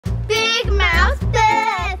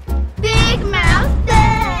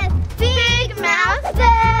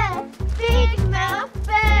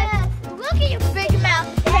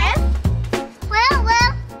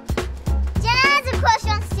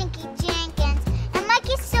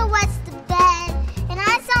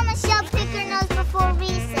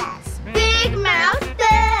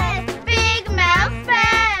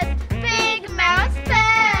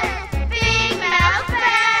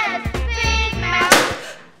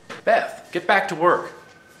Get back to work.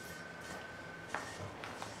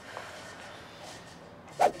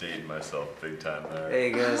 Dating myself big time there.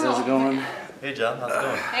 Hey guys, how's it going? Hey John, how's it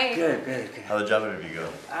going? Hey. Good. How'd the job interview go?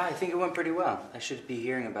 I think it went pretty well. I should be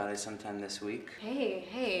hearing about it sometime this week.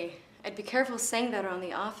 Hey. I'd be careful saying that around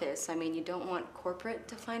the office. I mean, you don't want corporate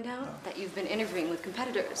to find out that you've been interviewing with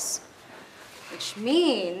competitors. Which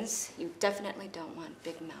means you definitely don't want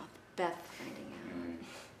Big Mouth Beth finding out.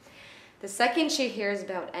 The second she hears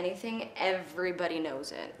about anything, everybody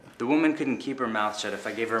knows it. The woman couldn't keep her mouth shut if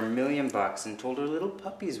I gave her $1 million and told her little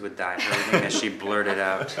puppies would die for everything that she blurted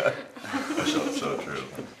out. So true.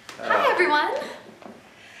 Hi, everyone.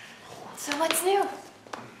 So what's new?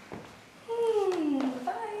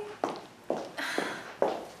 Bye.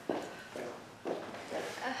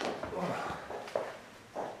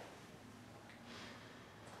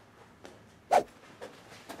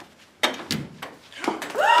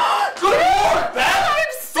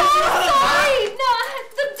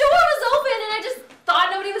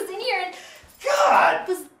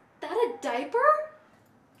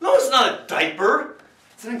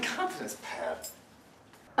 It's an incontinence pad.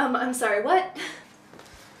 I'm sorry, what?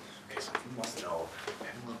 Okay, so you must know. I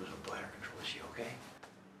have a little bit of bladder control issue, okay?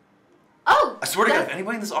 Oh! I swear to God, if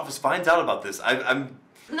anybody in this office finds out about this, I'm...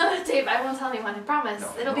 No, Dave, I won't tell anyone, I promise.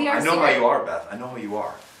 No, It'll be our secret. secret. I know how you are, Beth. I know how you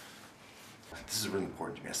are. This is really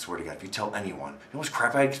important to me, I swear to God. If you tell anyone, you know how much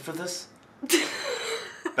crap I get for this?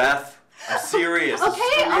 Beth, I'm serious. Okay, this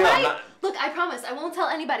is for real. alright. Not... Look, I promise, I won't tell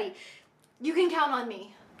anybody. You can count on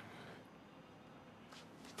me.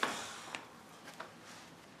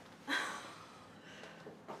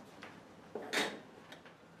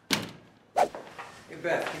 Hey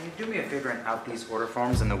Beth, can you do me a favor and out these order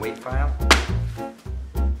forms in the weight file?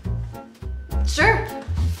 Sure.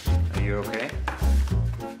 Are you okay?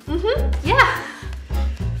 Yeah.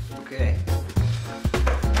 Okay.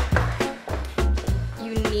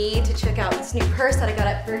 You need to check out this new purse that I got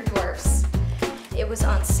at Bergdorf's. It was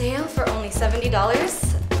on sale for only $70.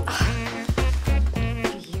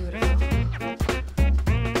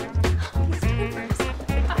 Beautiful. These diapers.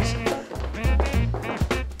 Gosh.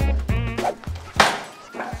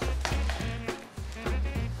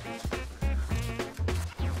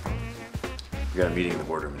 We got a meeting in the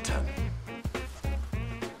boardroom at 10.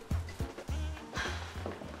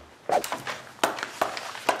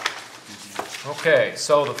 Okay,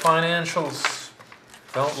 so the financials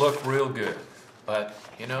don't look real good, but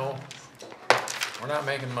you know, we're not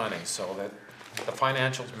making money, so that the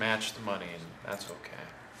financials match the money, and that's okay.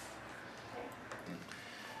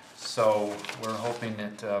 So we're hoping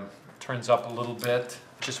it turns up a little bit.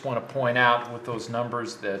 Just want to point out with those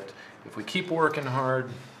numbers that if we keep working hard,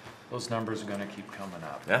 those numbers are going to keep coming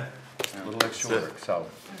up. Yeah? A little extra That's it. work, so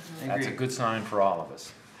that's a Agreed. good sign for all of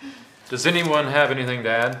us. Does anyone have anything to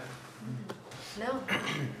add? No.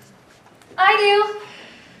 I do.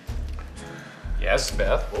 Yes,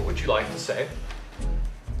 Beth, what would you like to say?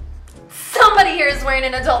 Somebody here is wearing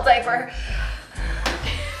an adult diaper.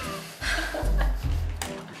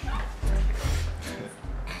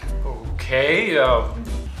 Okay,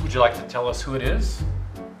 would you like to tell us who it is?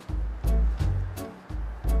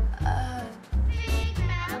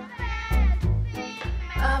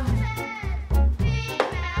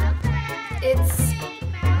 It's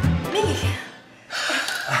me.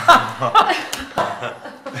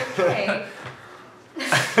 Okay.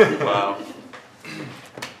 Wow.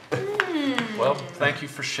 Well, thank you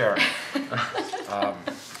for sharing.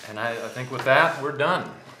 And I think with that, we're done.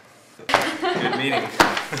 Good meeting.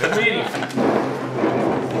 Good meeting.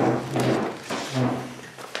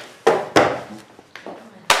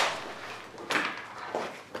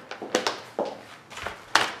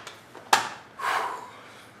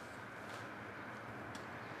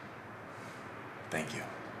 Thank you.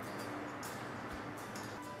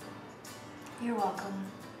 You're welcome.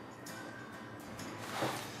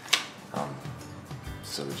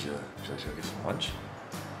 So should I go get some lunch?